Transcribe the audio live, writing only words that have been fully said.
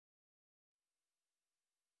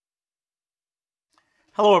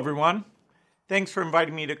Hello, everyone. Thanks for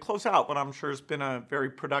inviting me to close out what I'm sure has been a very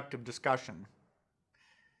productive discussion.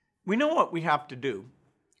 We know what we have to do.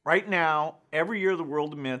 Right now, every year the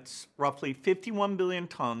world emits roughly 51 billion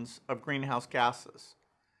tons of greenhouse gases.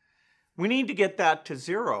 We need to get that to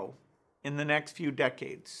zero in the next few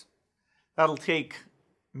decades. That'll take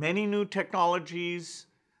many new technologies,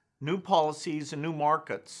 new policies, and new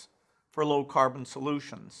markets for low carbon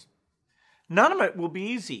solutions. None of it will be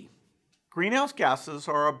easy. Greenhouse gases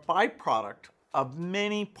are a byproduct of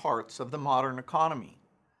many parts of the modern economy.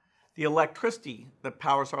 The electricity that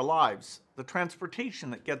powers our lives, the transportation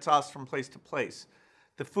that gets us from place to place,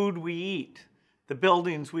 the food we eat, the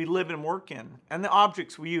buildings we live and work in, and the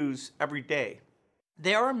objects we use every day.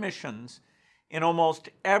 There are emissions in almost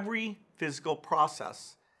every physical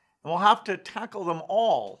process, and we'll have to tackle them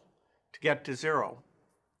all to get to zero.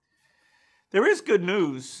 There is good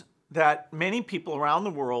news that many people around the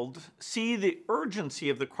world see the urgency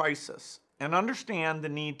of the crisis and understand the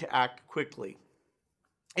need to act quickly.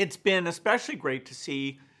 It's been especially great to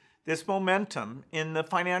see this momentum in the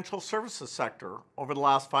financial services sector over the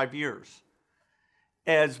last 5 years.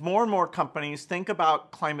 As more and more companies think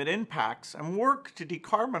about climate impacts and work to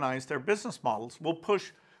decarbonize their business models, we'll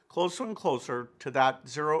push closer and closer to that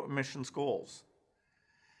zero emissions goals.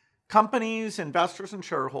 Companies, investors, and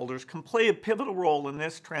shareholders can play a pivotal role in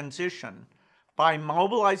this transition by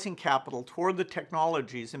mobilizing capital toward the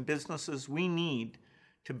technologies and businesses we need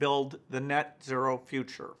to build the net zero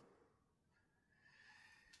future.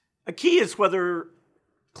 A key is whether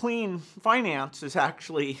clean finance is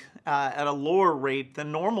actually at a lower rate than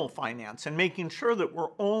normal finance, and making sure that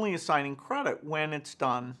we're only assigning credit when it's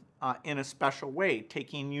done in a special way,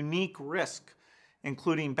 taking unique risk,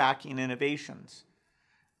 including backing innovations.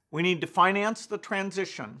 We need to finance the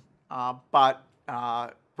transition, but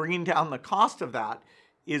bringing down the cost of that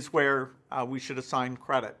is where we should assign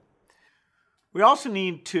credit. We also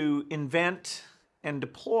need to invent and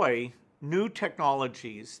deploy new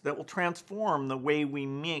technologies that will transform the way we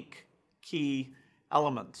make key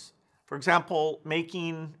elements. For example,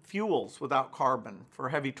 making fuels without carbon for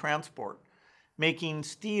heavy transport, making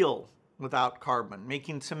steel without carbon,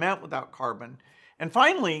 making cement without carbon, and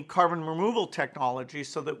finally, carbon removal technology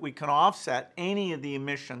so that we can offset any of the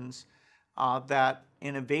emissions that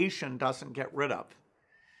innovation doesn't get rid of.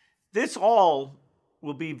 This all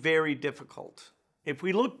will be very difficult. If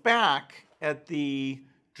we look back at the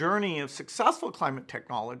journey of successful climate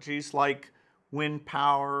technologies like wind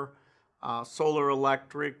power, solar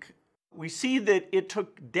electric, we see that it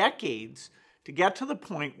took decades to get to the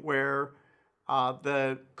point where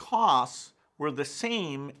the costs were the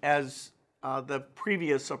same as the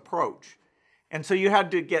previous approach. And so you had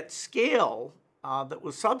to get scale that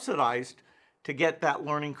was subsidized to get that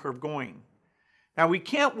learning curve going. Now, we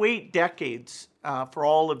can't wait decades for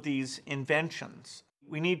all of these inventions.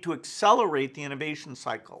 We need to accelerate the innovation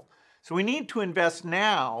cycle. So we need to invest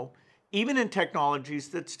now, even in technologies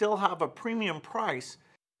that still have a premium price,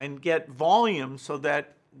 and get volume so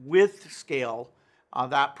that with scale,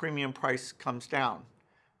 that premium price comes down.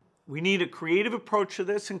 We need a creative approach to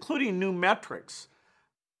this, including new metrics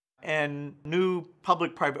and new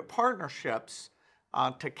public-private partnerships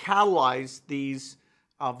to catalyze these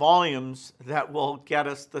volumes that will get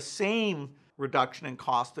us the same reduction in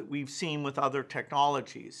cost that we've seen with other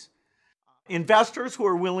technologies. Investors who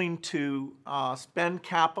are willing to spend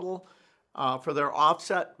capital for their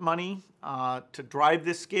offset money to drive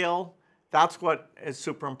this scale, that's what is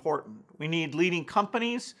super important. We need leading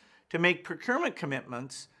companies to make procurement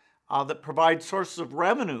commitments that provide sources of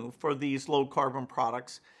revenue for these low carbon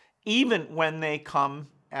products, even when they come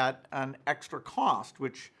at an extra cost,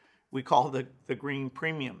 which we call the green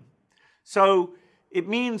premium. So it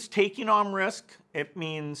means taking on risk. It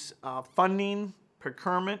means funding,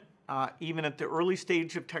 procurement, even at the early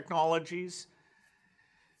stage of technologies.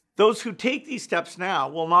 Those who take these steps now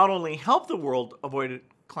will not only help the world avoid a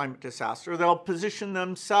climate disaster, they'll position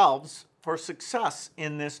themselves for success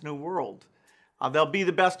in this new world. They'll be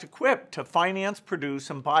the best equipped to finance, produce,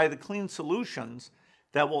 and buy the clean solutions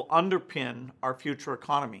that will underpin our future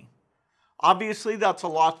economy. Obviously, that's a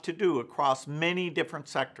lot to do across many different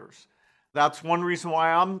sectors. That's one reason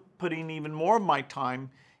why I'm putting even more of my time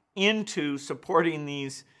into supporting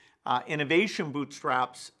these innovation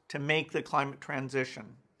bootstraps to make the climate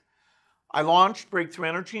transition. I launched Breakthrough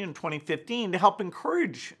Energy in 2015 to help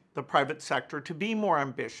encourage the private sector to be more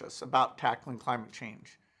ambitious about tackling climate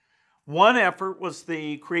change. One effort was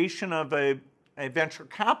the creation of a venture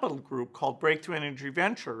capital group called Breakthrough Energy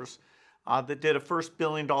Ventures that did a first $1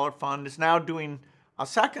 billion fund, is now doing a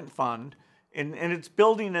second fund, and it's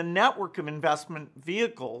building a network of investment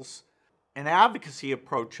vehicles and advocacy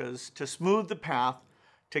approaches to smooth the path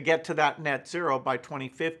to get to that net zero by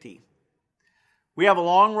 2050. We have a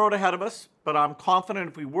long road ahead of us, but I'm confident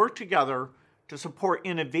if we work together to support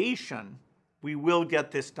innovation, we will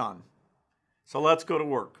get this done. So let's go to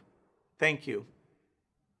work. Thank you.